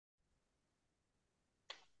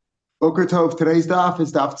Boker Tov. Today's daf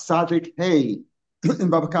is daf Tzadik Hey. In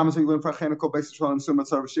Baba Kama, we learn for Chanukah based on Sumat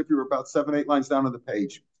Sarva Ship. You're about 7, 8 lines down on the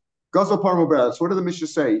page. Gazel Parmo Beres. What did the Mishnah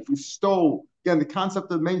say? If you stole, again,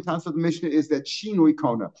 the main concept of the Mishnah is that Shinui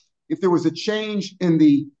Kona. If there was a change in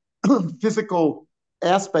the physical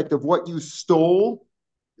aspect of what you stole,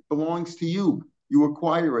 it belongs to you. You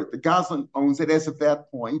acquire it. The Goslin owns it as of that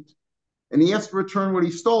point, and he has to return what he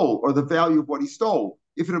stole or the value of what he stole.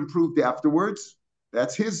 If it improved afterwards,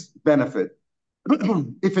 that's his benefit.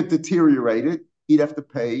 If it deteriorated, he'd have to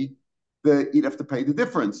pay the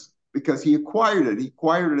difference because he acquired it. He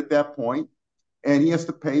acquired it at that point, and he has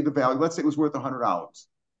to pay the value. Let's say it was worth $100,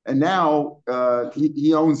 and now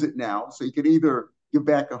he owns it now, so he could either give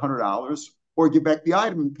back $100 or give back the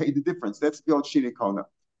item and pay the difference. That's the old shinikona.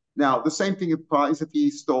 Now, the same thing applies if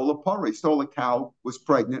he stole a parah. He stole a cow, was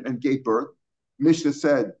pregnant, and gave birth. Mishnah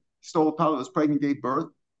said, stole a cow that was pregnant, gave birth,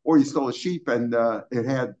 or you stole a sheep and it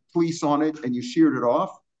had fleece on it and you sheared it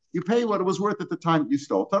off. You pay what it was worth at the time you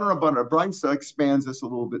stole. Tanur Rabbanan, Brisa expands this a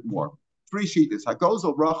little bit more. 3 sheetas.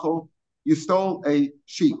 Hagozel Rachel, you stole a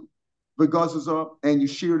sheep. V'gozazah, and you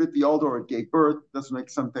sheared it, the older, or it gave birth. Doesn't make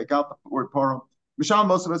sense to take out the word parum. Mishal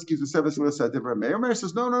most of us gives a sevis lisa different. Meir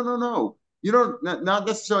says, no. You don't, not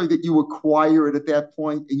necessarily that you acquire it at that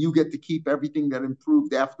point and you get to keep everything that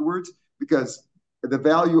improved afterwards, because the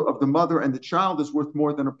value of the mother and the child is worth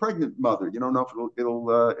more than a pregnant mother. You don't know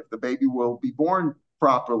if if the baby will be born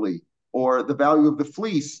properly, or the value of the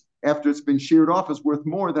fleece after it's been sheared off is worth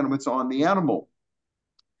more than what's on the animal.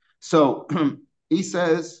 So he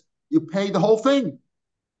says you pay the whole thing.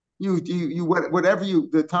 Whatever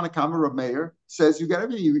the Tanakama of Meir says, you get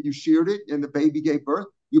everything. You sheared it and the baby gave birth.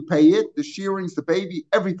 You pay it, the shearings, the baby,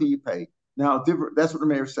 everything you pay. Now, that's what the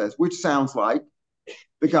Meir says, which sounds like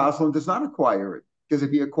the Goslin does not acquire it. Because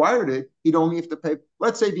if he acquired it, he'd only have to pay.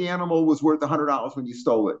 Let's say the animal was worth $100 when you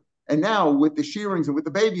stole it. And now with the shearings and with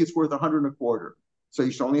the baby, it's worth $125. So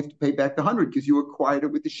you should only have to pay back the 100 because you acquired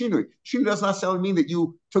it with the shinui. Shinui does not necessarily mean that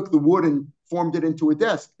you took the wood and formed it into a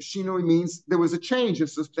desk. Shinui means there was a change, a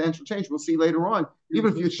substantial change. We'll see later on.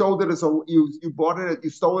 Even if you showed it as you bought it, you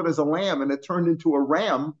stole it as a lamb and it turned into a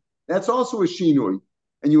ram, that's also a shinui,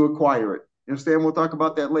 and you acquire it. You understand? We'll talk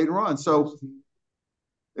about that later on. So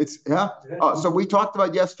it's so we talked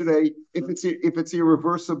about yesterday if it's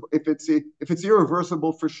irreversible, if it's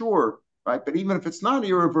irreversible for sure, right? But even if it's not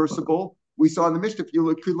irreversible, we saw in the Mishnah, if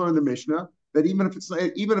you could learn the Mishnah, that even if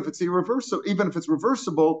it's irreversible, even if it's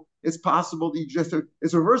reversible, it's possible that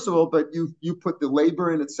it's reversible, but you put the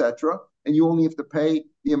labor in, etc., and you only have to pay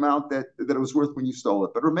the amount that it was worth when you stole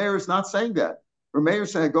it. But Rameir is not saying that. Rameir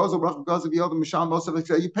is saying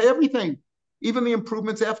you pay everything, even the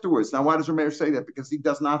improvements afterwards. Now, why does Rameir say that? Because he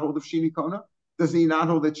does not hold of Shini Kona? Does he not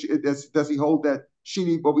hold that? Does he hold that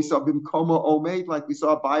Shini, what we saw, Bimkoma Omed, like we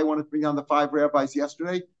saw Abai wanted to bring down the 5 rabbis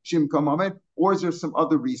yesterday, Shim Koma Omed? Or is there some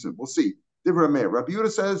other reason? We'll see. Divrei Rameir. Rabbi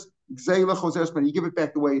Yehuda says, you give it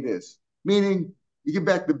back the way it is. Meaning, you give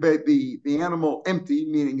back the animal empty,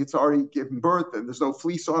 meaning it's already given birth and there's no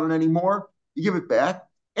fleece on it anymore. You give it back,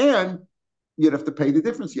 and you'd have to pay the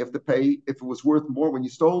difference. You have to pay if it was worth more when you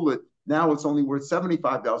stole it. Now it's only worth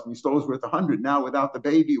 $75,000. You stole it worth $100. Now without the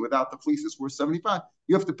baby, without the fleece, it's worth $75.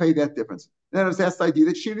 You have to pay that difference. And then that's the idea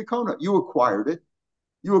that Shirikona, you acquired it,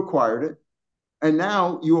 and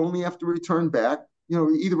now you only have to return back.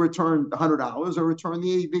 Either return $100 or return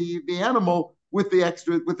the animal with the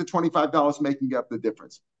 $25 making up the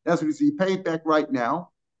difference. That's what you see. You pay it back right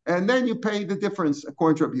now, and then you pay the difference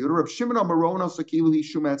according to Rabbi Yehuda. Rabbi Shimon Amarono Sakilu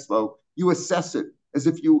Hishumetzlo. You assess it as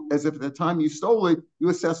if at the time you stole it, you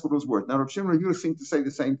assess what it was worth. Now, Rabbi Shimon and Rabbi Yehuda seem to say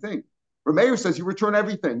the same thing. Rabbi Meir says you return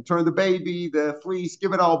everything, turn the baby, the fleece,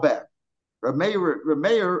 give it all back. Rabbi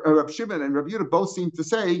Shimon and Rabbi Yehuda both seem to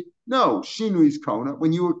say no. Shinui's kona.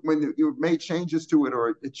 When you made changes to it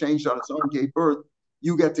or it changed on its own, gave birth,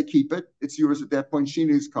 you get to keep it. It's yours at that point.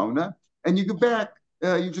 Shinui's kona, and you go back.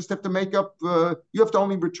 You just have to make up. You have to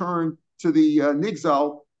only return to the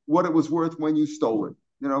nigzal what it was worth when you stole it.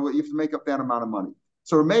 You have to make up that amount of money.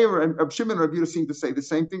 So Rameir and Shimon and Rabbi Yehuda seem to say the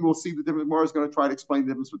same thing. We'll see the difference. Gemara is going to try to explain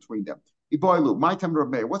the difference between them. Iboilu, my time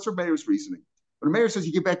Rameir. What's Rameir's reasoning? Rameir says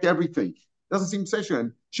you give back everything. Doesn't seem to say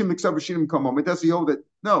Shim Shinim come home. It doesn't hold that.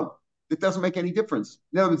 No, it doesn't make any difference.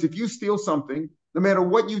 In other words, if you steal something, no matter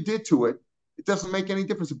what you did to it, it doesn't make any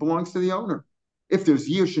difference. It belongs to the owner. If there's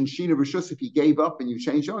Yish and Shina Rishus, if he gave up and you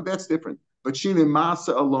changed, that's different. But Shina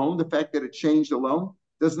Masa alone, the fact that it changed alone,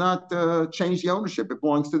 does not change the ownership. It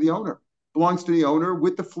belongs to the owner. It belongs to the owner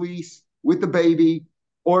with the fleece, with the baby,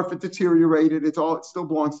 or if it deteriorated, it still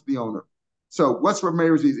belongs to the owner. So what's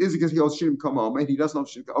Rameir's reason? Is it because he holds Shinim Komo? Maybe he doesn't know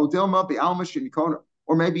Shinim Komo. Odelma, the Alma Shinikona.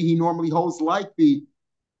 Or maybe he normally holds like the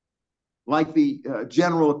like the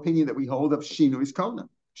general opinion that we hold of Shinu is Kona.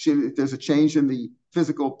 If there's a change in the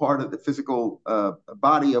physical part of the physical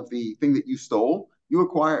body of the thing that you stole, you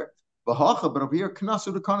acquire it. But over here,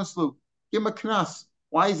 Knasu to Konaslu, give him a Knas.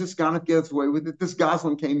 Why is this Ganef gets away with it? This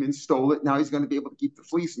Goslin came in, stole it. Now he's going to be able to keep the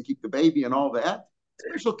fleece and keep the baby and all that.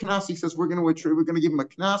 Special Knas, he says, we're going to give him a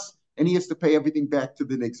Knas, and he has to pay everything back to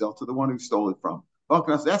the Nigzel, to the one who stole it from. Well,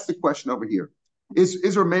 Knas, that's the question over here. Is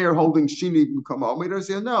Rameir holding Shini Mukama Omer?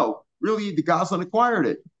 Say, no, really, the Goslin acquired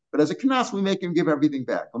it. But as a Knas, we make him give everything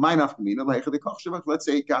back. Let's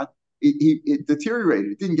say it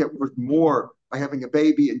deteriorated. It didn't get worth more by having a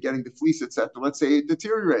baby and getting the fleece, etc. Let's say it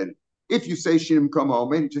deteriorated. If you say Shinim Kama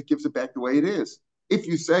Omer, he just gives it back the way it is. If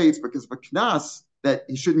you say it's because of a Knas that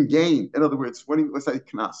he shouldn't gain, in other words, let's say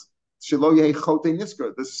Knas,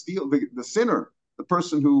 the sinner, the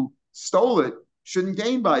person who stole it, shouldn't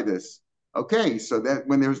gain by this. Okay, so that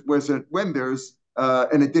when there's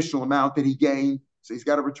an additional amount that he gained, so he's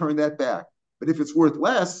got to return that back. But if it's worth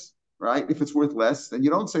less, right? If it's worth less, then you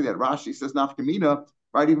don't say that. Rashi says nafkamina,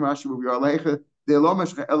 right? Even Rashi where we are leicha,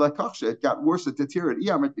 it got worse, it deteriorated.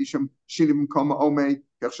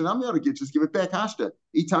 Just give it back.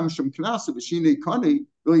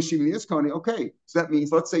 Okay, so that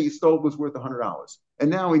means, let's say you stole was worth $100, and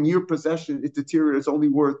now in your possession it deteriorated. It's only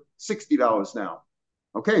worth $60 now.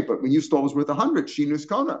 Okay, but when you stole it was worth 100. Shinus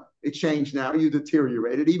kona. It changed now. You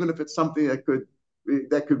deteriorated, even if it's something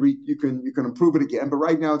you can improve it again. But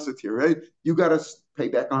right now it's deteriorated. You got to pay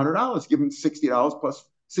back $100. Give him $60 plus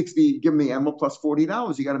 60. Give him the animal plus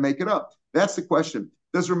 $40. You got to make it up. That's the question.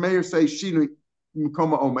 Does Rameir say Shinu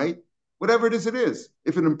Koma Omei? Whatever it is, it is.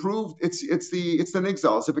 If it improved, it's the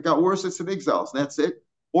nigzals. If it got worse, it's the nigzals. And that's it.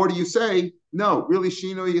 Or do you say no? Really,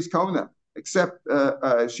 Shinu is Kona. Except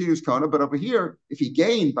Shinu's Kona, but over here, if he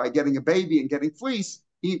gained by getting a baby and getting fleece,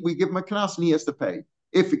 we give him a knas and he has to pay.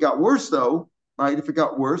 If it got worse, though, right? If it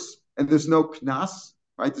got worse and there's no knas,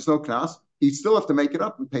 right? There's no knas, he'd still have to make it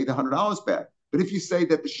up and pay the $100 back. But if you say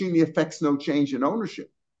that the shini affects no change in ownership,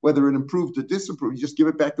 whether it improved or disimproved, you just give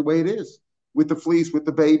it back the way it is, with the fleece, with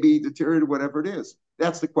the baby, deteriorated, whatever it is.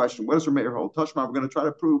 That's the question. What does Rameir hold? Tashma, we're going to try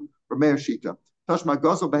to prove Rameir Shita. Tashma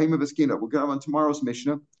Gazel Behema Veskina. We're going to have on tomorrow's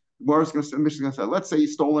Mishnah. Tomorrow's going to say, let's say you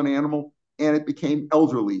stole an animal and it became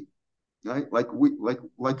elderly, right? Like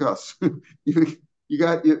us.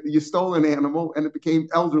 You stole an animal and it became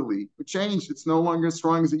elderly. It changed. It's no longer as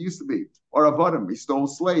strong as it used to be. Or avadim, he stole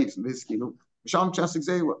slaves. In this, you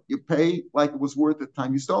pay like it was worth at the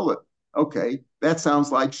time you stole it. Okay, that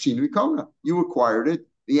sounds like Shinu Kona. You acquired it.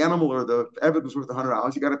 The animal or the eved was worth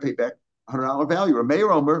 $100. You got to pay back $100 value. Or Meir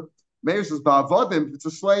says, if it's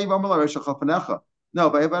a slave, no,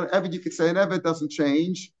 by Eved, you could say an Eved doesn't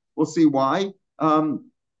change. We'll see why.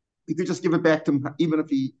 You could just give it back to him, even if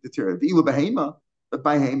he deteriorated. Ilu behema, but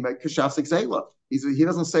by him, kashasik zela. He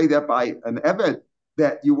doesn't say that by an Eved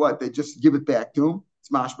that they just give it back to him. It's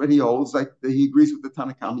mashma, but he holds like he agrees with the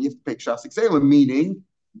Tanakama. You have to pay kashasik zela, meaning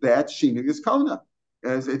that shinu is kona.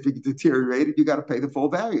 As if it deteriorated, you got to pay the full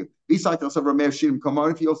value. If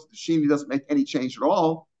Shini doesn't make any change at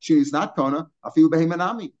all, Shini is not kona. I feel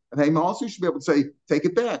behemanami. And also should be able to say, take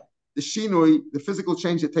it back. The shinui, the physical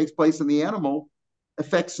change that takes place in the animal,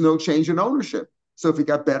 affects no change in ownership. So if it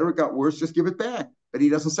got better, it got worse, just give it back. But he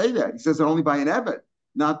doesn't say that. He says it only by an evet,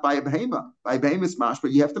 not by a behema. By a behema is mash,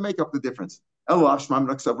 but you have to make up the difference.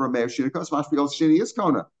 Shini is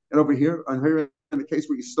kona. And over here, in the case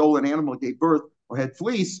where you stole an animal, gave birth, or had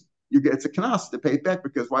fleece, it's a knas to pay it back,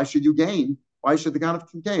 because why should you gain? Why should the Ganav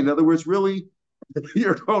gain? In other words, really,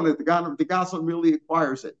 you're going to the Goslin really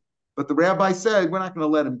acquires it. But the rabbi said, we're not going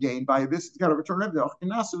to let him gain by this. He's got to return everything.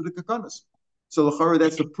 So l'chara,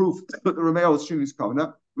 that's the proof that the Rameh is Shuni's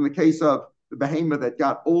Kona. In the case of the behemoth that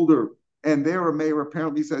got older, and their Rameh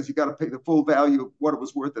apparently says you got to pay the full value of what it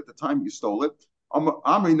was worth at the time you stole it.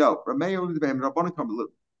 Amri, no. Rameh only the behemoth.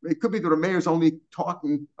 It could be the Rameir is only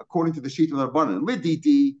talking according to the sheet of the Rabbanan.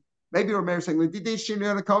 Lididi, maybe Rameir is saying Lididi Shinu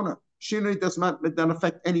and Kona. Shinu does not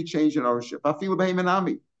affect any change in ownership. I feel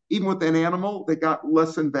Behemanami. Even with an animal that got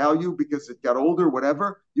less in value because it got older,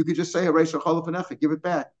 whatever, you could just say give it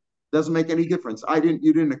back. Doesn't make any difference.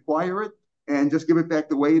 You didn't acquire it, and just give it back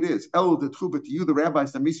the way it is. El the truba to you, the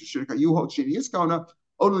rabbis, the Misa Shirka, you hold Shini is Kona.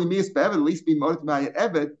 Only me is be'eved, at least be motivated by an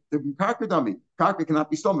eved, the karka dummy. Karka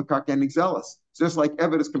cannot be stolen, karka and zealous. So just like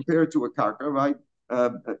eved is compared to a karka, right?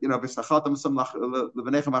 Like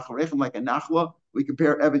a nachla, we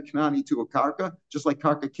compare eved knani to a karka, just like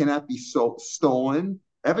karka cannot be stolen.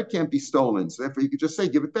 Eved can't be stolen. So therefore you could just say,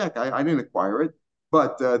 give it back. I didn't acquire it.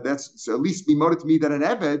 But that's so at least be motivated to me that an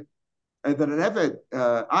eved,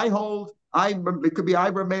 I hold, it could be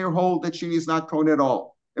I Rameir hold that Shini is not kona at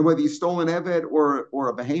all. And whether you stole an eved or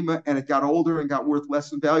a behemoth and it got older and got worth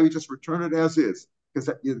less in value, just return it as is because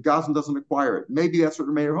the Gazlan doesn't acquire it. Maybe that's what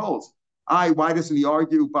the mayor holds. Why doesn't he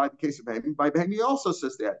argue by the case of behemoth? By behemoth, he also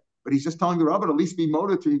says that. But he's just telling the rabbi, at least be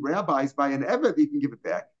motivated to rabbis by an eved, you can give it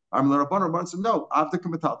back. I'm the rabban said, no,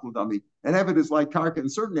 dummy. An eved is like karka in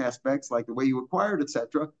certain aspects, like the way you acquired,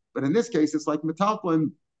 etc. But in this case, it's like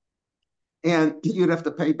metalplin, and you'd have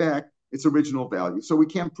to pay back its original value. So we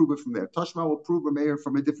can't prove it from there. Tashma will prove a mayor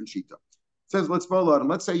from a different shita. It says, let's follow it.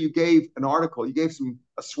 Let's say you gave an article, you gave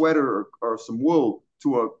a sweater or some wool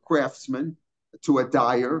to a craftsman, to a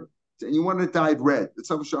dyer, and you wanted it dyed red.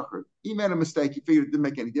 He made a mistake. He figured it didn't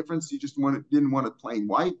make any difference. He just didn't want it plain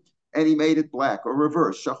white, and he made it black or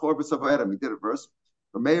reverse. Shachor b'savadim. He did it reverse.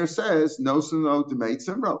 The mayor says, no, demate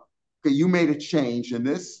simro. Okay, you made a change in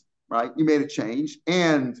this, right? You made a change,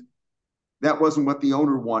 and that wasn't what the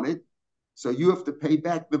owner wanted. So you have to pay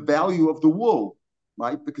back the value of the wool,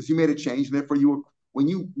 right? Because you made a change, and therefore when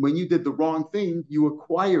you did the wrong thing, you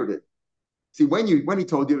acquired it. See, when he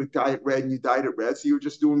told you to dye it red and you dyed it red, so you were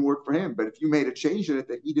just doing work for him. But if you made a change in it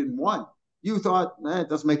that he didn't want, you thought, it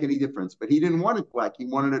doesn't make any difference. But he didn't want it black; he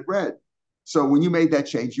wanted it red. So when you made that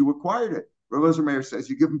change, you acquired it. Rav Eliezer Meir says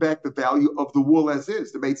you give him back the value of the wool as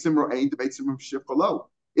is. The Beit Simro Ein, the Beit Simro Shifalo.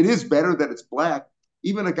 It is better that it's black.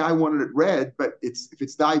 Even a guy wanted it red, but if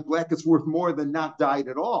it's dyed black, it's worth more than not dyed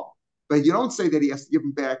at all. But you don't say that he has to give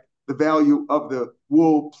him back the value of the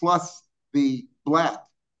wool plus the black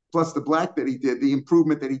that he did, the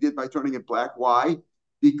improvement that he did by turning it black. Why?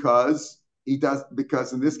 Because in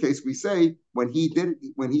this case we say when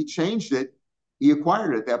he changed it, he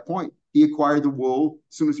acquired it at that point. He acquired the wool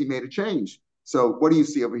as soon as he made a change. So what do you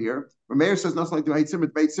see over here? Rameir says nothing like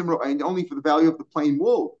the Beit Simro and only for the value of the plain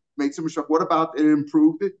wool. What about it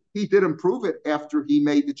improved it? He did improve it after he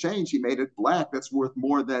made the change. He made it black. That's worth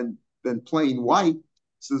more than plain white.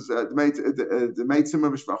 Says the Beit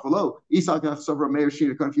Simro Mishvacholo. Isak Savra Meir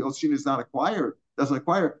Shina. If Shina is not acquired, doesn't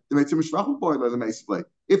acquire the Beit Simro Mishvachol boy the Meisplay.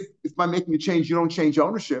 If by making a change you don't change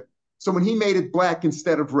ownership. So when he made it black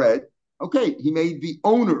instead of red, okay, he made the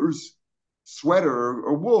owner's sweater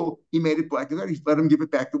or wool. He made it black and red. He let him give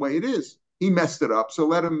it back the way it is. He messed it up, so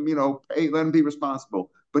let him pay. Let him be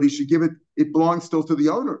responsible. But he should give it. It belongs still to the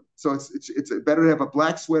owner. So it's better to have a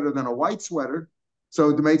black sweater than a white sweater.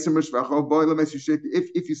 So the Meitzim Rishvacho,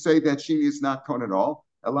 if you say that Shini is not Kona at all,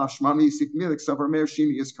 Allah Shmami Sikmilik Savar Meir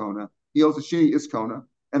Shini is Kona. He holds the Shini is Kona,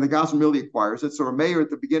 and the Gazlan really acquires it. So a mayor at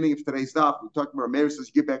the beginning of today's daf, we talked about a mayor says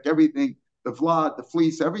give back everything, the vlad, the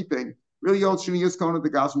fleece, everything. Really holds Shini is Kona, the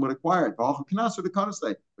Gazlan would acquire it. But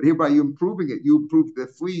here by you improving it, you improve the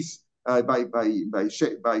fleece.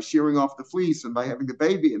 By shearing off the fleece and by having the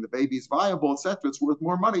baby, and the baby is viable, etc., it's worth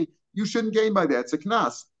more money. You shouldn't gain by that. It's a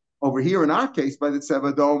knas. Over here in our case, by the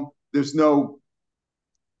Tzeva Dome, it's a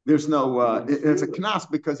knas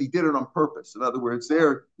because he did it on purpose. In other words,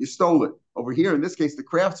 there you stole it. Over here, in this case, the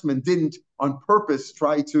craftsman didn't on purpose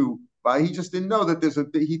try to buy. He just didn't know that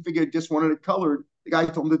he figured just wanted it colored. The guy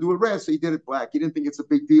told him to do it red, so he did it black. He didn't think it's a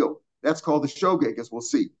big deal. That's called the shogeg, as we'll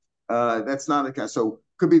see. That's not a knas. So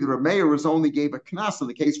could be the Rameir only gave a knas in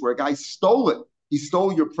the case where a guy stole it. He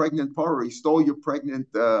stole your pregnant parrot. He stole your pregnant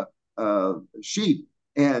sheep,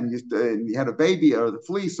 and you had a baby or the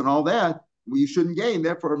fleece and all that. Well, you shouldn't gain.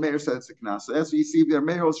 Therefore, Rameir said it's a knas. So that's what you see there.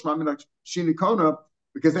 Rameir Shmaminach Shinikona,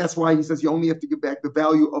 because that's why he says you only have to give back the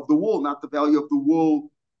value of the wool, not the value of the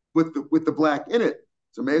wool with the black in it.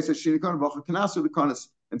 So Meir says Shinikona v'achal knas or the knas.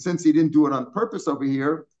 And since he didn't do it on purpose over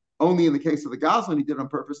here, only in the case of the Gazlan, he did it on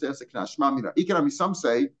purpose. There's a knas. Shmamina. Some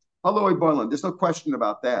say, hello, Boilan. There's no question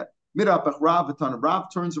about that. Midapach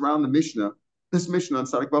Rav turns around the Mishnah. This Mishnah on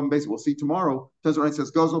Sadik Bav Beis, we'll see tomorrow, turns around and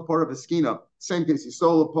says, Gozel Parah Veskina. Same case, he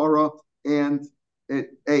stole a Parah and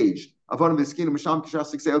it aged. Avon Veskina, Misham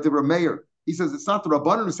Kashasik Sale to Rameir. He says it's not the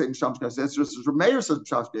Rabbanon who say Misham Kashasik, it's just Rameir says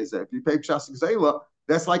Misham Kashasik. If you pay Kashasik Zela,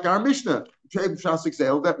 that's like our Mishnah. If you pay Kashasik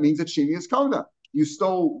Zela, that means that Shini is Kona. You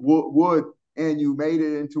stole wood and you made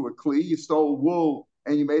it into a kli. You stole wool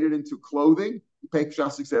and you made it into clothing. You pay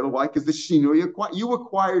Kashasik Zela. Why? Because the Shinu, you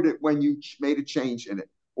acquired it when you made a change in it,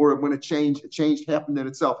 or when a change happened in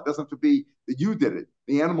itself. It doesn't have to be that you did it.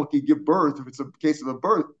 The animal can give birth. If it's a case of a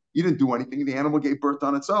birth, you didn't do anything. The animal gave birth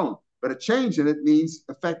on its own. But a change in it means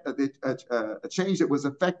a change that was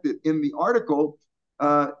affected in the article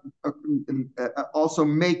also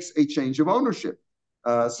makes a change of ownership.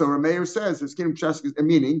 So Rameir says,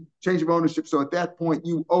 meaning change of ownership. So at that point,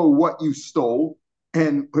 you owe what you stole,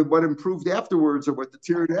 and what improved afterwards or what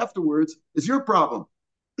deteriorated afterwards is your problem.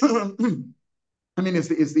 I mean, it's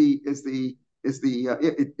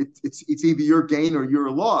either your gain or your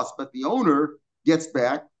loss, but the owner gets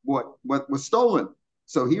back what was stolen.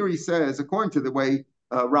 So here he says, according to the way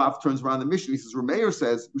Rav turns around the mission, he says, Rameir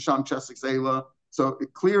says, Usham Chesek Zela. So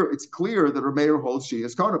it's clear that Rameir holds she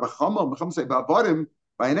is Kona. B'chama say ba'avadim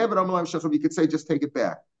by an Eved Amalam Shechem. You could say just take it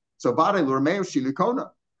back. So Badei Rameir she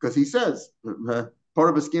Kona because he says part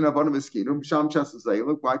of a skin avadim eskinum Usham Chesek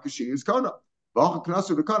Zela. Why? Because she is Kona. But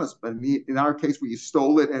in our case, where you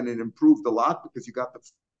stole it and it improved a lot because you got the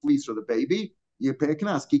fleece or the baby, you pay a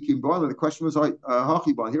knas. The question was,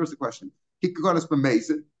 here's the question.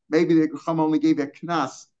 Maybe the Chacham only gave a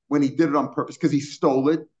knas when he did it on purpose because he stole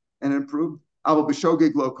it and improved. Or by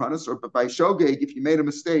shogeg, if you made a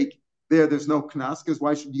mistake, there's no knas because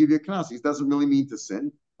why should you give you a knas? He doesn't really mean to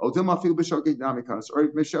sin. Or b'shogeg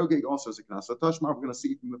also is a knas. So Tashma, we're going to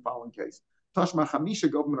see from the following case. Tashma chamisha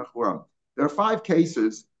gov menachuram. There are 5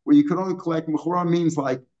 cases where you can only collect mechuram means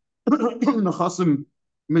like nachasim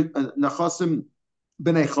b'nei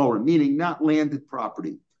chorim, meaning not landed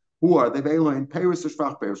property. Who are they? And Paris or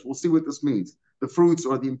Shvach Paris. We'll see what this means. The fruits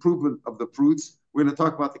or the improvement of the fruits. We're going to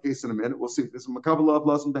talk about the case in a minute. We'll see if this is Makabala of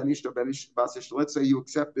Lazim Benishta Benish Basish. Let's say you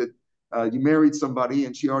accepted, you married somebody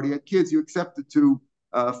and she already had kids. You accepted to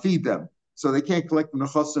feed them, so they can't collect the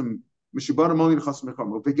nechasim.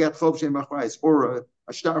 Or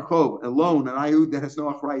a shtar chov, a loan, an ayud that has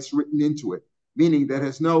no achrayis written into it, meaning that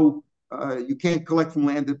has no, you can't collect from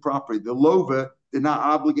landed property. The lova did not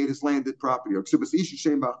obligate his landed property.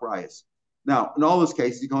 Now, in all those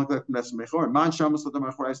cases, you can only collect from Nesem Mechor.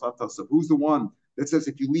 Who's the one that says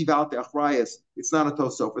if you leave out the achrayis, it's not a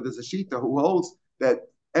tosofer? There's a shita who holds that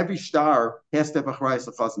every shtar has to have achrayis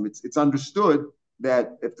l'chazim. It's understood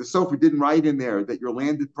that if the sofer didn't write in there that your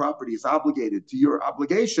landed property is obligated to your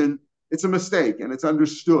obligation, it's a mistake, and it's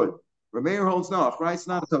understood. Rameir holds no, achrayis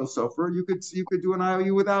not a tosofer. You could do an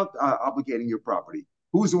IOU without obligating your property.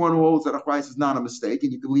 Who's the one who holds that achrayis is not a mistake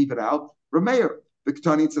and you can leave it out? Rameir. The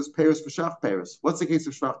Ketani says Paris for Shach Paris. What's the case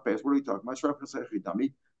of Shach Paris? What are we talking about? Shach Paris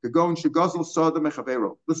Dami. Kagon Shagazel Sada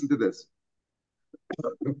Mechavero. Listen to this.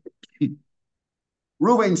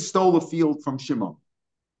 Reuven stole a field from Shimon.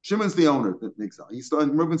 Shimon's the owner.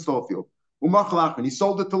 Reuven stole a field. Umachlach, he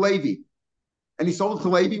sold it to Levi. And he sold it to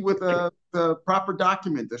Levi with a proper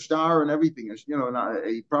document, a shtar and everything,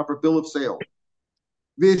 a proper bill of sale.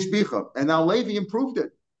 And now Levi improved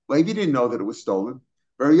it. Levi didn't know that it was stolen.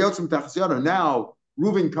 Now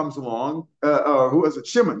Reuven comes along, or who was it?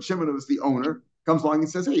 Shimon who was the owner, comes along and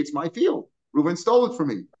says, hey, it's my field. Reuven stole it from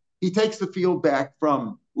me. He takes the field back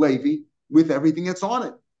from Levi with everything that's on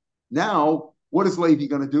it. Now, what is Levi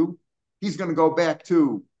going to do? He's going to go back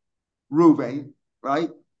to Reuven,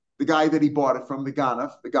 right? The guy that he bought it from, the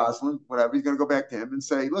Ganaf, the Goslin, whatever. He's going to go back to him and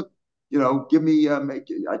say, look, give me,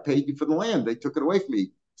 I paid you for the land. They took it away from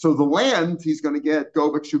me. So the land, he's going to get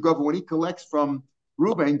Govak Shugova. When he collects from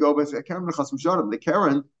Reuven, Govak, the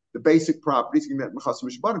Karen, the basic properties, he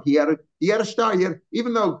had a shtar.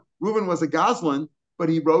 Even though Reuven was a Goslin, but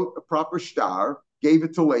he wrote a proper shtar, gave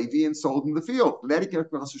it to Levi, and sold him the field. But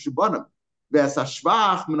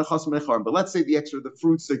let's say the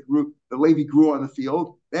fruits that Levi grew on the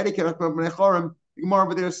field, the Gemara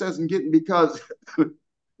over there says in Gittin, because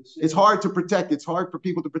it's hard to protect. It's hard for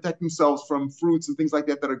people to protect themselves from fruits and things like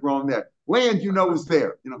that are grown there. Land, is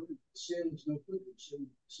there.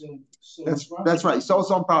 That's right. He sold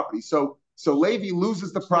his own property. So Levi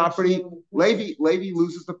loses the property. Levi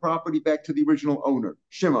loses the property back to the original owner,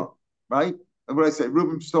 Shimon, right? And what I say,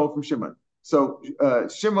 Reuben stole from Shimon. So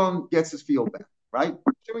Shimon gets his field back, right?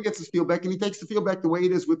 Shimon gets his field back, and he takes the field back the way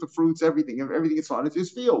it is with the fruits, everything it's on. It's his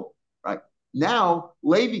field, right? Now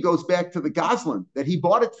Levi goes back to the Goslin that he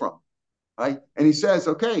bought it from, right? And he says,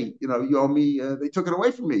 "Okay, you owe me. They took it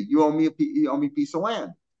away from me. You owe me a piece of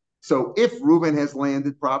land." So if Reuben has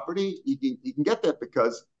landed property, he can get that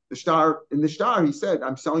because in the shtar he said,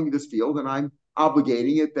 "I'm selling you this field, and I'm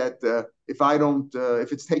obligating it that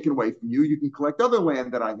if it's taken away from you, you can collect other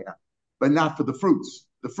land that I have, but not for the fruits.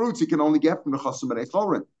 The fruits you can only get from the Chasam and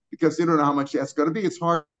Echorin because you don't know how much that's going to be. It's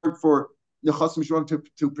hard for the Chasam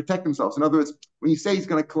to protect themselves. In other words, when you say he's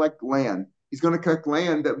going to collect land, he's going to collect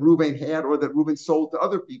land that Reuben had or that Reuben sold to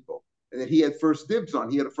other people and that he had first dibs on.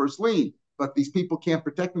 He had a first lien, but these people can't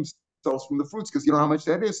protect themselves from the fruits because you know how much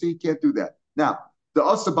that is, so you can't do that. Now, the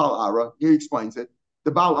Asa Bal Ara, here he explains it.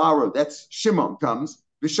 The Bal Ara, that's Shimon comes.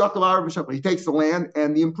 V'shakal Ara v'shakal. He takes the land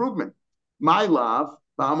and the improvement. My love,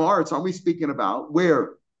 Ba'amar, it's only speaking about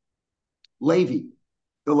where Levi,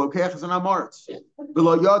 the Lokech is an Amaretz.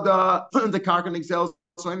 Below Yoda, the Karkan excels.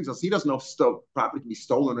 He doesn't know if property can be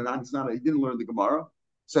stolen or not. He didn't learn the Gemara.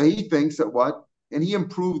 So he thinks that what? And he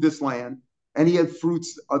improved this land and he had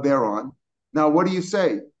fruits thereon. Now, what do you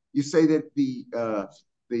say? You say that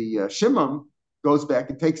the Shimon goes back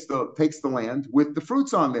and takes the land with the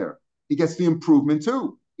fruits on there. He gets the improvement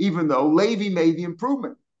too, even though Levi made the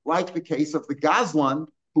improvement, like the case of the Gazlan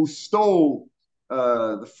who stole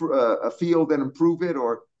a field and improved it,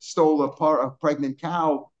 or stole a pregnant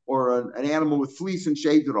cow or an animal with fleece and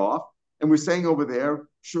shaved it off. And we're saying over there,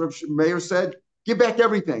 Meir said, give back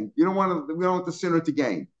everything. We don't want the sinner to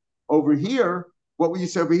gain. Over here, what would you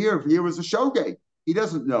say over here? Over here was a shogeg. He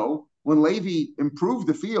doesn't know. When Levi improved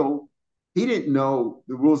the field, he didn't know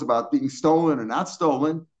the rules about being stolen or not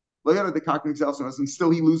stolen. And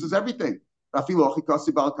still he loses everything. Still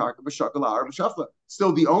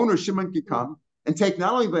the owner, Shimon, could come and take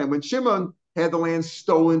not only land. When Shimon had the land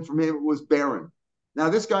stolen from him, it was barren. Now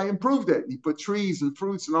this guy improved it. He put trees and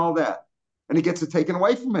fruits and all that. And he gets it taken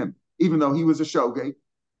away from him, even though he was a shogeg.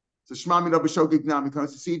 So Shema Midah b'shogeg nam,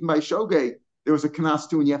 because it's even by shogeg, there was a kanas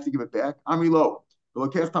too, and you have to give it back. Amri lo.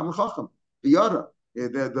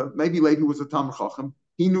 Maybe Levi was a Talmid Chacham.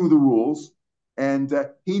 He knew the rules, and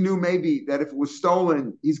he knew maybe that if it was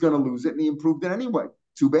stolen, he's going to lose it, and he improved it anyway.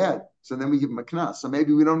 Too bad. So then we give him a knas. So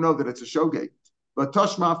maybe we don't know that it's a shogeg. But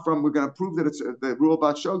Tashma, we're going to prove that it's the rule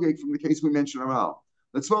about shogeg from the case we mentioned around.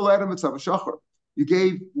 Let's roll Adam. It's a shachar. You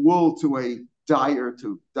gave wool to a dyer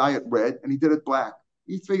to dye it red, and he did it black.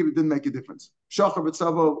 He figured it didn't make a difference. Shachar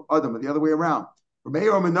b'tzavo adam, the other way around. You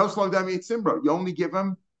only give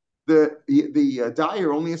him the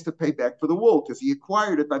dyer only has to pay back for the wool because he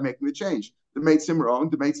acquired it by making the change. The maid simmer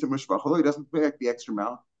owned, the maid simmer shvachalo. He doesn't pay back the extra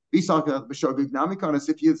amount. If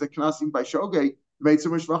he is a knasim by shogeg, the maid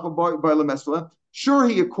simmer shvachalo by lemesla. Sure,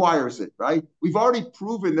 he acquires it, right? We've already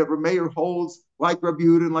proven that Rameir holds like Rabbi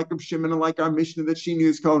Yehuda and like Rabbi Shimon and like our Mishnah that Shini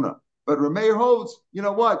is Kona. But Rameir holds, you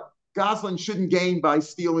know what? Goslin shouldn't gain by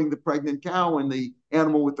stealing the pregnant cow and the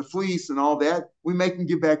animal with the fleece and all that. We make him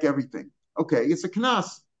give back everything. Okay, it's a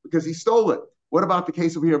knas because he stole it. What about the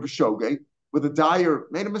case over here of a shogeg, where the dyer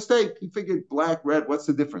made a mistake? He figured black, red, what's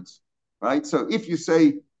the difference, right? So if you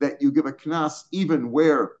say that you give a knas even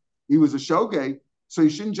where he was a shogeg, so you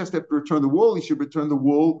shouldn't just have to return the wool. You should return the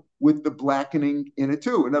wool with the blackening in it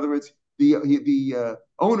too. In other words, the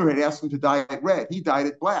owner had asked him to dye it red. He dyed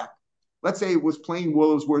it black. Let's say it was plain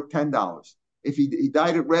wool, it was worth $10. If he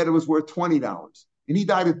dyed it red, it was worth $20. And he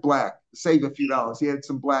dyed it black to save a few dollars. He had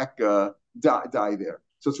some black dye there.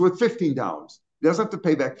 So it's worth $15. He doesn't have to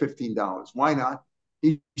pay back $15. Why not?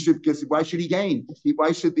 Why should he gain?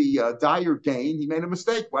 Why should the dyer gain? He made a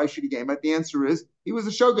mistake. Why should he gain? But the answer is he was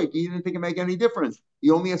a shogeg. He didn't think it made any difference. He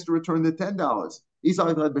only has to return the $10. He's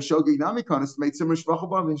like the shogeg namikonis made similar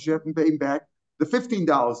shvachobam, and she have to pay him back the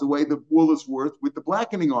 $15, the way the wool is worth with the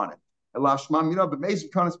blackening on it. You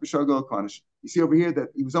see over here that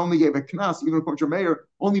he was only gave a knas, even according to Meir,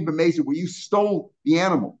 only b'mezer where you stole the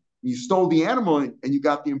animal. When you stole the animal and you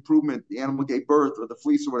got the improvement, the animal gave birth or the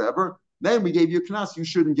fleece or whatever, then we gave you a knas, you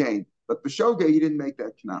shouldn't gain. But b'shogeg, he didn't make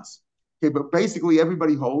that knas. Okay, but basically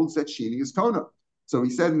everybody holds that shini is kona. So he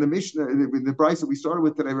said in the Mishnah, in the Brisa that we started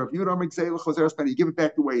with today, you give it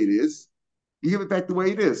back the way it is. You give it back the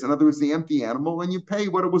way it is. In other words, the empty animal, and you pay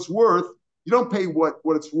what it was worth. You don't pay what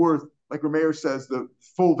it's worth, like Rameir says, the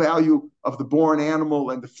full value of the born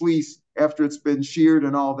animal and the fleece after it's been sheared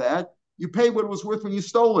and all that. You pay what it was worth when you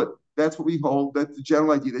stole it. That's what we hold. That's the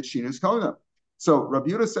general idea that Shina is kona. So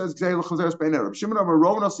Rabbi Yehuda says,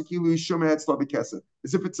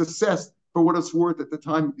 as if it's assessed for what it's worth at the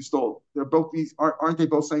time you stole. They're both these, aren't they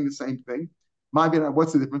both saying the same thing?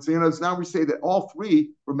 What's the difference? Now we say that all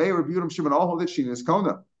three, Rameir, Rabbi Yehuda, Shimon, all hold that Shina is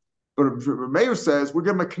kona. But Rameir says, we're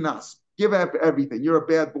giving him a knas. Give up everything. You're a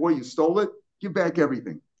bad boy. You stole it. Give back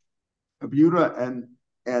everything. Rabbi Yehuda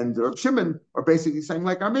and Rabbi Shimon are basically saying,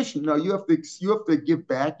 like our mission, no, you have to give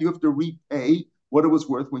back. You have to repay what it was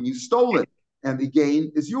worth when you stole it, and the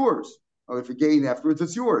gain is yours. Or if you gain afterwards,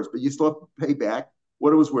 it's yours, but you still have to pay back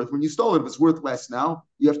what it was worth when you stole it. If it's worth less now,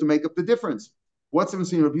 you have to make up the difference. What's the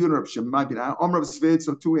difference between Rabbi Yehuda and Rabbi Shimon?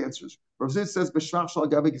 So two answers. Rabbi Zvid says,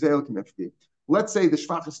 let's say the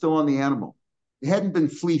shvach is still on the animal. It hadn't been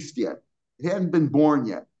fleeced yet. It hadn't been born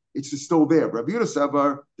yet. It's just still there. Rabbi Yehuda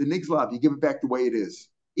Savar, the nigzlav, you give it back the way it is.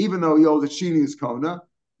 Even though you owe the shini is kona.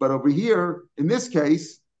 But over here, in this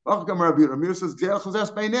case, Rabbi Yehuda says,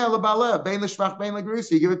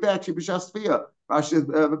 you give it back. You have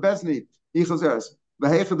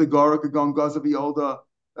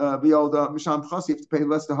to pay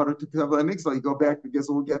less than 100 to cover a nixla. You go back, the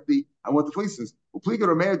Gezel will get I want the fleeces. You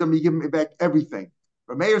give him back everything.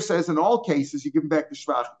 Rameir says in all cases you give him back the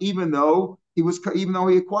shvach, even though he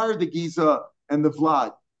acquired the giza and the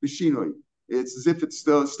vlad, the shinoi. It's as if it's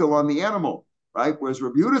still on the animal, right? Whereas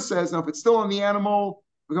Rabbi Yehuda says, now if it's still on the animal,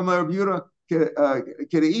 become like Rabbi Yehuda,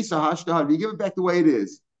 you give it back the way it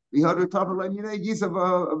is. The other top of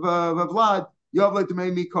Vlad, you have like to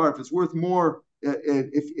make me car. If it's worth more,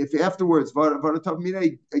 if afterwards,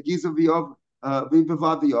 a giza of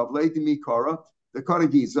Vlad the of late me kara, the kara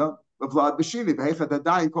giza, Vlad Bashili,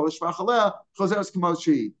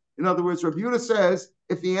 in other words, Rabbi Yehuda says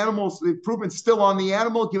if the improvement's still on the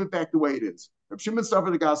animal, give it back the way it is. Rabbi Shimon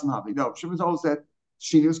suffered the Goslin Havi. No, Shimon holds that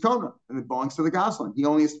Shini is Kona, and it belongs to the Goslin. He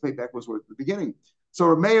only has to pay back what's worth at the beginning. So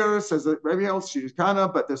Rabbi Meir says that Rabbi else Shini is Kana,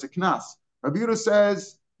 but there's a Knas. Rabbi Yehuda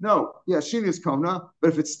says, no, yeah, Shini is Kona,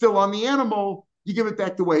 but if it's still on the animal, you give it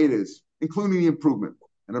back the way it is, including the improvement.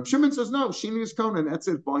 And Rabbi Shimon says, no, Shini is Kona, and that's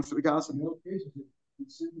it, it belongs to the Goslin. In all cases,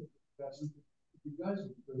 he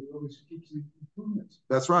doesn't, but he always keeps the improvements.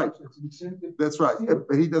 That's right. So it's an incentive. That's right.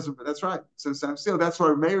 But he doesn't. That's right. So Sam Steele. That's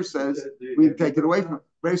why Mayor says we take it away from him.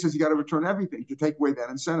 Mayor says you got to return everything to take away that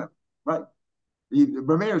incentive. Right.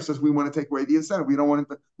 Mayor says we want to take away the incentive. We don't want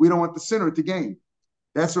the sinner to gain.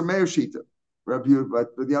 That's what Mayor Shita. But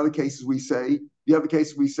the other cases we say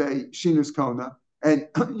Shinu's Kona, and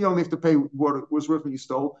you only have to pay what it was worth when you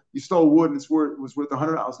stole. You stole wood and it was worth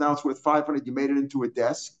 $100. Now it's worth $500. You made it into a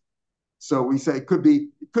desk. So we say it could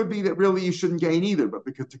be that really you shouldn't gain either, but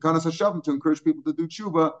because Takanas Hashavim, to encourage people to do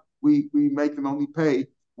tshuva, we make them only pay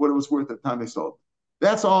what it was worth at the time they sold.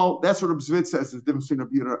 That's all. That's what Reb Zvid says is the difference between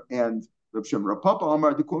Reb Yehuda and Reb Shimon. Reb Papa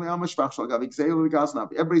Amar Dekuli Amar Shvach Shal Gav Igzeilu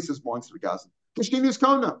Gaznav. Everybody says belongs to the Gazan. Kishkin is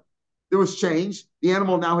Kona. There was change. The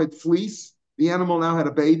animal now had fleece. The animal now had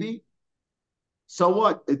a baby. So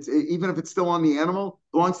what? Even if it's still on the animal,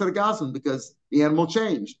 it belongs to the Gazan because the animal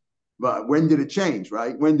changed. But when did it change,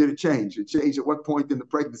 right? When did it change? It changed at what point in the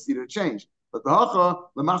pregnancy did it change? But the halacha,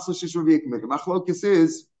 the machlokes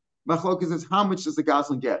is how much does the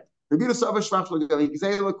goslin get? Belongs to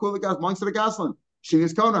the goslin.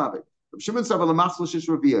 Shinis konave.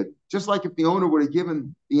 Just like if the owner would have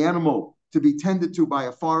given the animal to be tended to by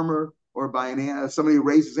a farmer or by somebody who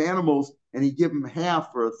raises animals, and he give him half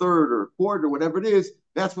or a third or a quarter, whatever it is,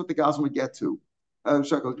 that's what the goslin would get to. But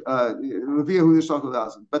the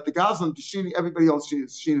Goslin, everybody else,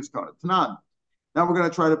 Shina's Kona. Tanan. Now we're going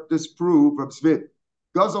to try to disprove Reb Zvid.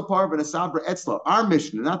 Gazal Parv and Asabra Etzla. Our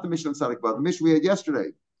Mishnah, not the Mishnah on Sadik, the Mishnah we had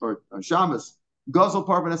yesterday, or Shamas. Gazal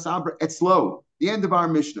Parv and Asabra Etzlo. The end of our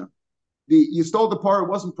Mishnah. You stole the par, it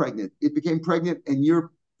wasn't pregnant. It became pregnant in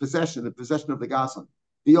your possession, the possession of the Goslin.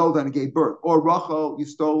 The old and it gave birth. Or Rachel, you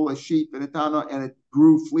stole a sheep and a tana and it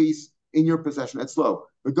grew fleece in your possession. That's low.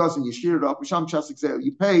 Because when you shear it off,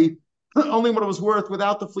 you pay only what it was worth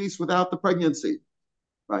without the fleece, without the pregnancy.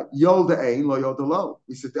 Right? Yolda ain, lo yolda lo.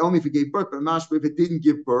 We said only if it gave birth, but mashma if it didn't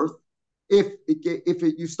give birth,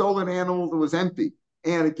 you stole an animal that was empty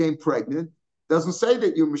and it came pregnant, doesn't say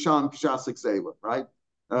that you misham kashasik zela, right?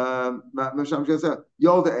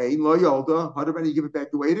 Yolda ain, lo yolda. How do you give it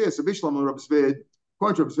back the way it is? So Bishlam Reb Zvid,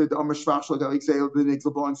 according to Reb Zvid, the Amar Shvach Shal Gav Yikzeel, the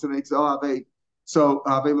Nixel belongs to the Nixel. So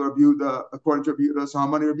according to Rabbi Yehuda, so how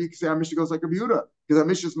many Rabbi Yehuda say our Mishnah goes like Rabbi Yehuda? Because our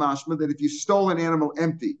Mishnah is mashma that if you stole an animal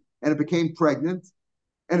empty and it became pregnant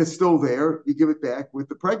and it's still there, you give it back with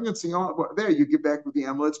the pregnancy on there. You give back with the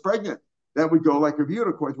animal that's pregnant. That would go like Rabbi Yehuda,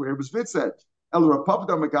 according to what Rabbi Zvid said. El Rav Papa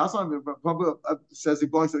says it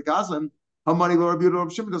belongs to the Goslin. How many Rabbi Yehuda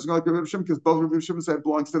Rabbi Shimon doesn't go like Rabbi Shimon because both Rabbi Shimon said it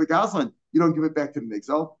belongs to the Goslin. You don't give it back to the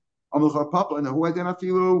Nixel. Papa and who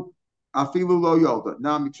identified Afilu lo yolda.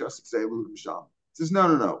 Now mikshasik zelu misham. Says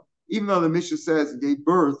no. Even though the Mishnah says it gave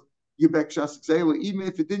birth, you back shasik zelu. Even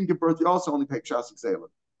if it didn't give birth, you also only pay shasik zelu.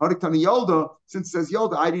 Hadikani yolda, since it says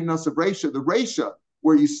yolda, I didn't know of resha. The resha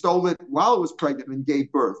where you stole it while it was pregnant and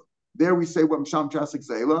gave birth. There we say what misham shasik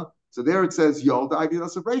zela. So there it says yolda. I didn't know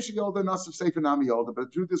of resha yolda, not of sefer nami yolda. But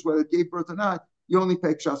the truth is, whether it gave birth or not, you only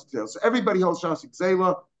pay shasik zela. So everybody holds shasik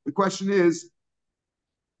zela. The question is,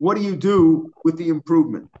 what do you do with the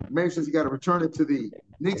improvement? Meir says you got to return it to the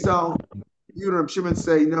Nixal. Yehuda and Shimon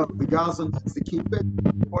say no, the Goslin gets to keep it.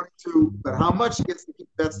 According to, but how much he gets to keep,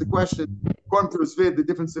 that's the question. According to Zvid, the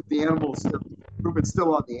difference if the animal's improvement's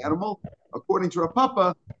still on the animal. According to Rav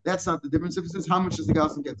Papa, that's not the difference. If it says how much does the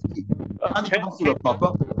Goslin get to keep?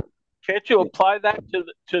 Can't you apply that to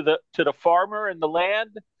the farmer and the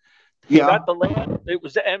land? He got the land; it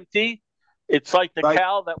was empty. It's like the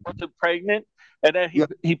cow that wasn't pregnant, and then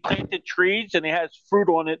he planted trees and he has fruit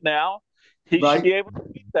on it now. He should be able to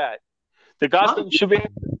keep that. The Goslin should be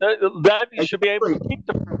should be able to keep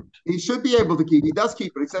the fruit. He should be able to keep. He does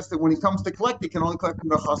keep it. It says that when he comes to collect, he can only collect from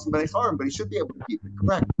the Chasam B'nei Charim, but he should be able to keep it.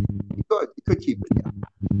 Correct. He could keep it.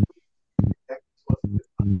 Yeah.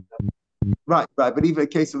 Right. But even a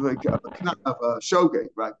case of a shogeg,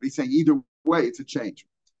 right? But he's saying either way, it's a change.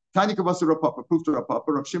 Tanya Kavasa Rav Papa, proof to Rav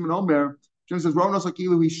Papa. Rav Shimon Omer, Shimon says, Ronos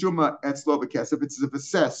Akilu Hishuma at Slovakes. If it's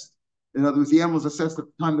assessed In other words, the animal is assessed at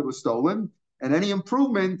the time that it was stolen, and any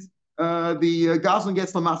improvement, the Goslin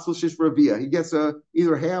gets the Machzor Shish Ravia. He gets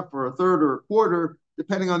either half or a third or a quarter,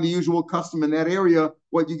 depending on the usual custom in that area,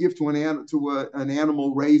 what you give to an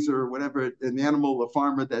animal raiser or whatever, a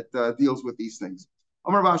farmer that deals with these things.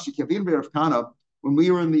 Amar Rashi, Kevin Rav Kana, when we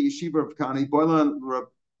were in the yeshiva of Kana,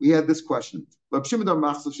 we had this question. Rav Shimon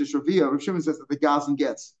says that the Goslin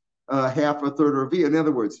gets half or a third or a via. In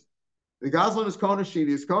other words, the Goslin is Kona, Shini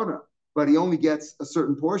is Kona, but he only gets a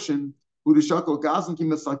certain portion. When you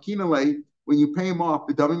pay him off,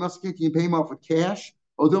 the dummy masakin, can you pay him off with cash?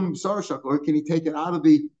 Or can he take it out of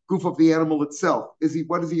the goof of the animal itself?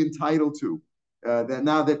 What is he entitled to? That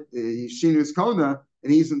now that Shinu is Kona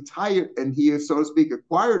and he's entitled and he is, so to speak,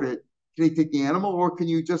 acquired it, can he take the animal, or can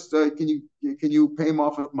you just can you pay him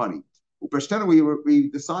off with money? We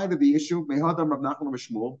decided the issue.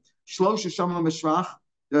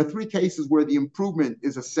 There are three cases where the improvement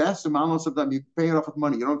is assessed, and most of them you pay it off with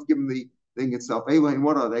money. You don't have to give them the thing itself. And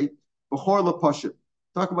what are they? Bechor lepashit.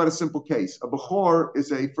 Talk about a simple case. A Bechor is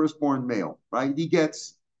a firstborn male, right? He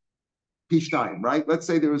gets Pishtayim, right? Let's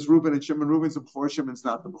say there is Reuben and Shimon. Reuben's a Bechor, Shimon's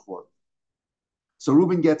not the Bechor. So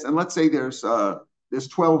Reuben gets, and let's say there's 12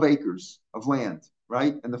 acres of land,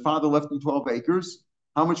 right? And the father left him 12 acres.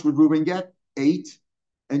 How much would Reuben get? 8.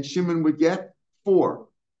 And Shimon would get 4.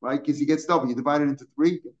 Right? Because he gets double. You divide it into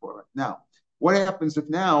 3, get 4. Right? Now, what happens if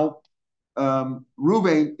now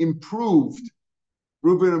Reuben improved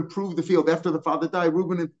the field after the father died?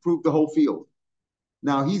 Reuben improved the whole field.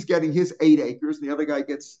 Now he's getting his 8 acres, and the other guy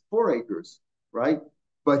gets 4 acres, right?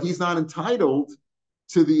 But he's not entitled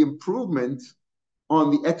to the improvement on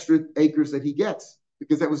the extra acres that he gets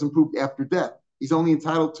because that was improved after death. He's only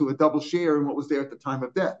entitled to a double share in what was there at the time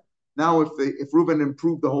of death. Now, if Reuben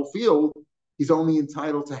improved the whole field, he's only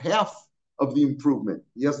entitled to half of the improvement.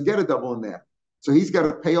 He doesn't get a double in that. So he's got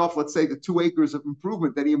to pay off, let's say, the 2 acres of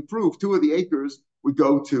improvement that he improved. 2 of the acres would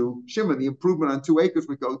go to Shimon. The improvement on 2 acres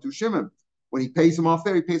would go to Shimon. When he pays him off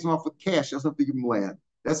there, he pays him off with cash. He doesn't have to give him land.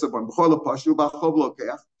 That's the one.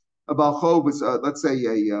 A balchov is, let's say,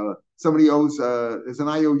 somebody owes is an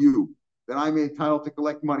IOU that I'm entitled to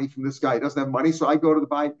collect money from this guy. He doesn't have money, so I go to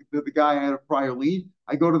the guy I had a prior lien.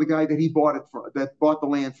 I go to the guy that he bought it from, that bought the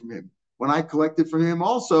land from him. When I collected from him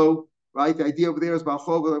also, right, the idea over there is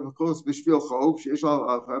balchov,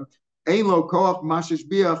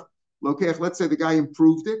 let's say the guy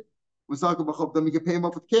improved it. Then we can pay him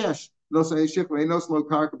up with cash. He's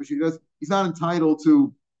not entitled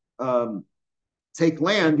to take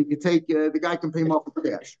land. He can take, the guy can pay him off with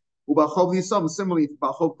cash. Similarly, if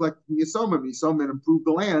balchov collected from Yisomim and improved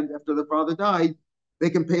the land after the father died,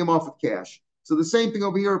 they can pay him off with cash. So the same thing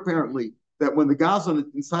over here, apparently, that when the Goslin is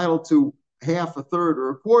entitled to half, a third, or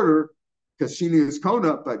a quarter, because Shini is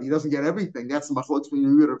Kona, but he doesn't get everything. That's the machlokes between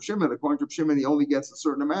Yehuda and Shimon. According to Shimon, he only gets a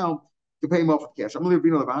certain amount to pay him off with cash. Do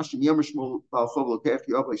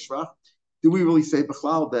we really say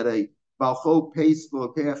Bechlal that a Balchov pays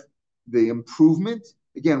the improvement?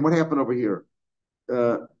 Again, what happened over here?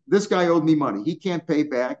 This guy owed me money. He can't pay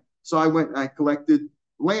back, so I went and I collected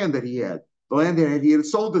land that he had. The land that he had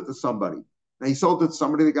sold it to somebody. Now he sold it to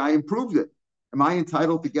somebody, the guy improved it. Am I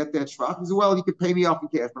entitled to get that shvach? He said, well, he could pay me off in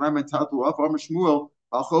cash, but I'm entitled to off. Shmuel,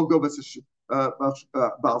 Balchov go with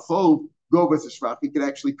shvach. He could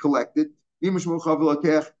actually collect it. That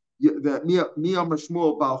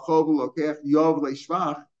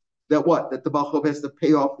what? That the Balchov has to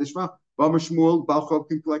pay off the shvach. Shmuel, Balchov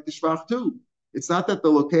can collect the shvach too. It's not that the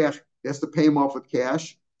lokech has to pay him off with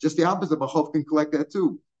cash. Just the opposite. Balchov can collect that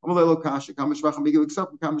too. It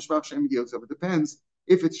depends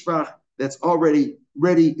if it's shvach that's already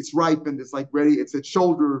ready, it's ripened, it's like ready, it's at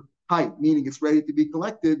shoulder height, meaning it's ready to be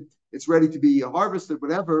collected, it's ready to be harvested,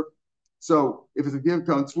 whatever. So if it's a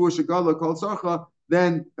givkon tzvur called sarcha,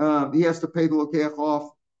 then he has to pay the lokeach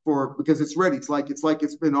off because it's ready. It's like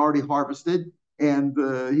it's been already harvested, and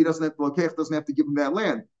he doesn't have the lokeach doesn't have to give him that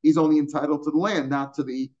land. He's only entitled to the land, not to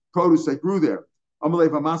the produce that grew there. Every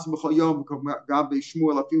day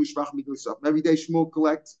Shmuel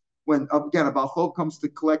collects when, again, a Balchov comes to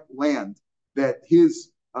collect land that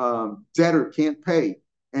his debtor can't pay,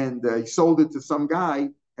 and he sold it to some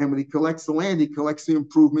guy, and when he collects the land, he collects the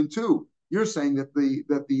improvement too. You're saying that the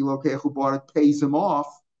Lokech who bought it pays him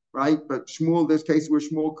off, right? But Shmuel, there's cases where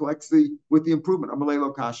Shmuel collects with the improvement. Amalei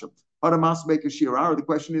lo kasha. The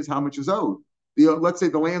question is, how much is owed? Let's say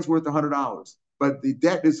the land's worth $100, but the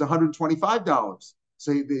debt is $125.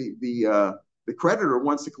 So the creditor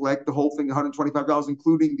wants to collect the whole thing, $125,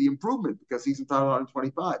 including the improvement, because he's entitled to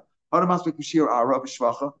 $125. If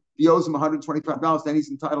he owes him $125, then he's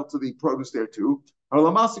entitled to the produce there too.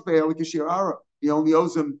 he only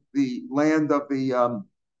owes him the land of the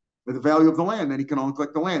value of the land, then he can only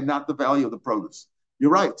collect the land, not the value of the produce.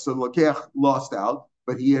 You're right. So Lokech lost out,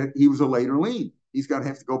 but he was a later lien. He's going to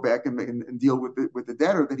have to go back and deal with the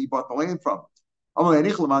debtor that he bought the land from.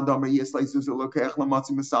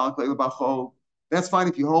 That's fine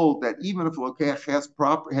if you hold that even if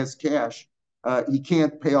Lokech has cash, he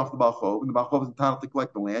can't pay off the Balchov, and the Balchov is entitled to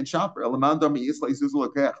collect the land. Shopper, according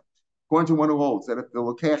to one who holds that if the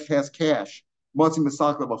Lokech has cash, in other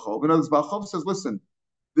words, Balchov says, listen,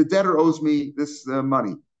 the debtor owes me this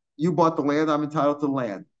money. You bought the land, I'm entitled to the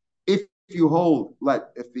land. If you hold,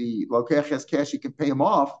 if the Lokech has cash, you can pay him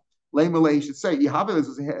off. He should say,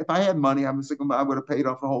 if I had money, I would have paid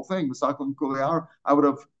off the whole thing. I would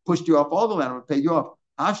have pushed you off all the land, I would have paid you off.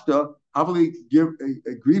 Hashta,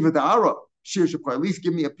 agree with the Ara. At least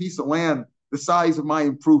give me a piece of land the size of my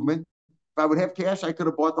improvement. If I would have cash, I could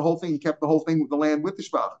have bought the whole thing and kept the whole thing with the land with the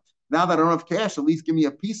shvach. Now that I don't have cash, at least give me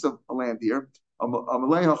a piece of land here. Where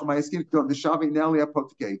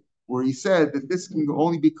he said that this can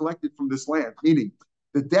only be collected from this land, meaning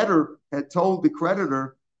the debtor had told the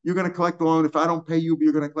creditor, you're going to collect the loan. If I don't pay you,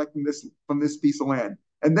 you're going to collect from this piece of land.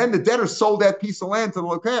 And then the debtor sold that piece of land to the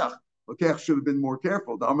Lokech. Lokech should have been more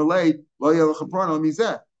careful.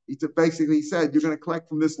 He basically said, you're going to collect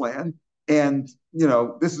from this land, and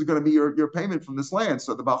this is going to be your payment from this land.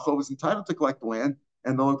 So the Balchov was entitled to collect the land,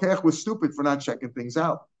 and the Lokech was stupid for not checking things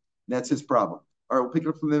out. And that's his problem. All right, we'll pick it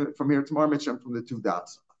up from here tomorrow, Mitch, from the two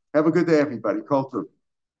dots. Have a good day, everybody. Call through.